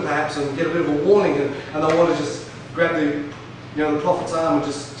discernment perhaps, and get a bit of a warning, and they'll want to just grab the prophet's arm and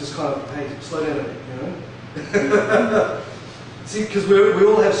just kind of, hey, slow down a bit, you know. See, because we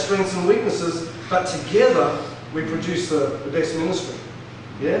all have strengths and weaknesses, but together we produce the best ministry.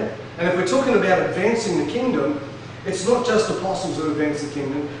 Yeah? And if we're talking about advancing the kingdom, it's not just apostles who advance the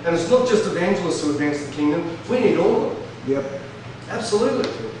kingdom, and it's not just evangelists who advance the kingdom. We need all of them. Yep. Absolutely.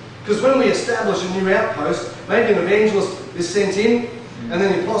 Because when we establish a new outpost, maybe an evangelist is sent in, and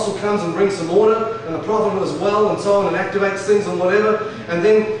then the apostle comes and brings some order, and the prophet as well, and so on, and activates things and whatever, and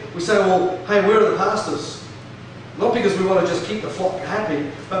then we say, well, hey, where are the pastors? Not because we want to just keep the flock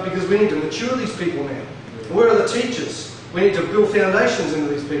happy, but because we need to mature these people now. Where are the teachers? We need to build foundations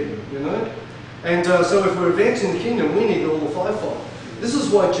into these people, you know? And so if we're advancing the kingdom, we need all the fivefold. This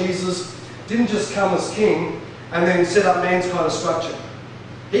is why Jesus didn't just come as king and then set up man's kind of structure.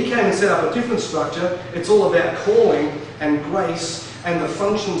 He came and set up a different structure. It's all about calling and grace and the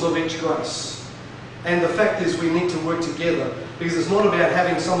functions of each grace. And the fact is we need to work together, because it's not about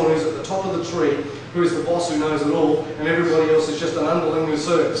having someone who's at the top of the tree, who is the boss who knows it all, and everybody else is just an underling who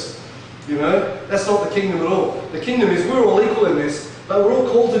serves. You know, that's not the kingdom at all. The kingdom is we're all equal in this, but we're all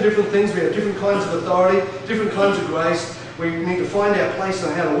called to different things. We have different kinds of authority, different kinds of grace. We need to find our place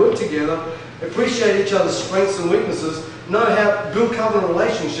and how to work together, appreciate each other's strengths and weaknesses, know how to build covenant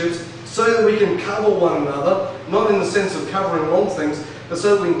relationships so that we can cover one another, not in the sense of covering wrong things, but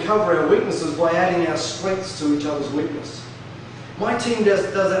so that we can cover our weaknesses by adding our strengths to each other's weakness. My team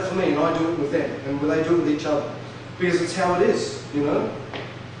does that for me, and I do it with them, and they do it with each other, because it's how it is, you know.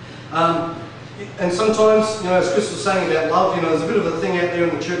 And sometimes, you know, as Chris was saying about love, you know, there's a bit of a thing out there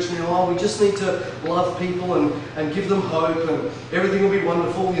in the church now, oh, we just need to love people and give them hope and everything will be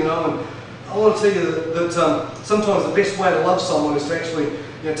wonderful, you know. And I want to tell you that sometimes the best way to love someone is to actually,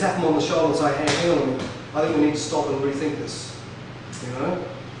 you know, tap them on the shoulder and say, hey, hang on a minute, I think we need to stop and rethink this, you know.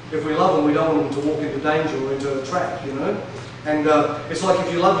 If we love them, we don't want them to walk into danger or into a trap, you know. And it's like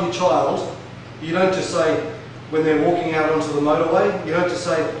if you love your child, you don't just say, when they're walking out onto the motorway, you don't just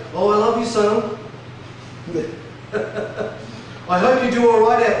say, oh, I love you, son. I hope you do all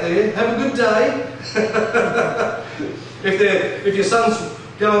right out there. Have a good day. If your son's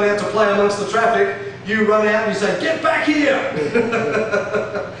going out to play amongst the traffic, you run out and you say, get back here.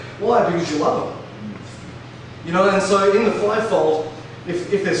 Why? Because you love them. You know, and so in the fivefold,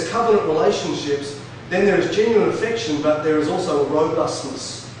 if there's covenant relationships, then there is genuine affection, but there is also a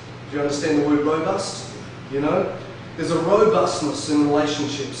robustness Do you understand the word robust? You know? There's a robustness in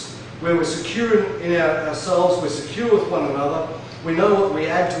relationships where we're secure in ourselves, we're secure with one another, we know what we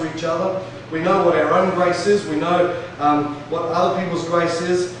add to each other, we know what our own grace is, we know what other people's grace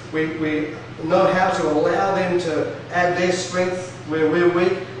is, we know how to allow them to add their strength where we're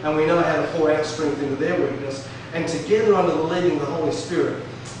weak, and we know how to pour our strength into their weakness. And together, under the leading of the Holy Spirit,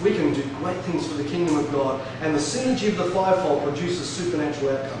 we can do great things for the kingdom of God. And the synergy of the fivefold produces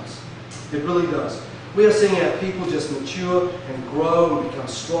supernatural outcomes. It really does. We are seeing our people just mature and grow and become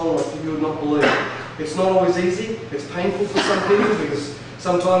strong like you would not believe. It's not always easy. It's painful for some people because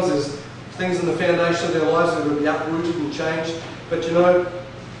sometimes there's things in the foundation of their lives that will be uprooted and changed. But you know,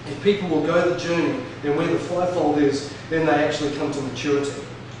 if people will go the journey, then where the fivefold is, then they actually come to maturity.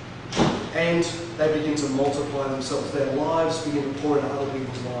 And they begin to multiply themselves. Their lives begin to pour into other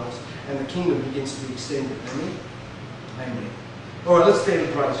people's lives. And the kingdom begins to be extended. Amen? Amen. All right, let's stand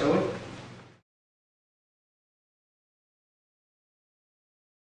and pray, shall we?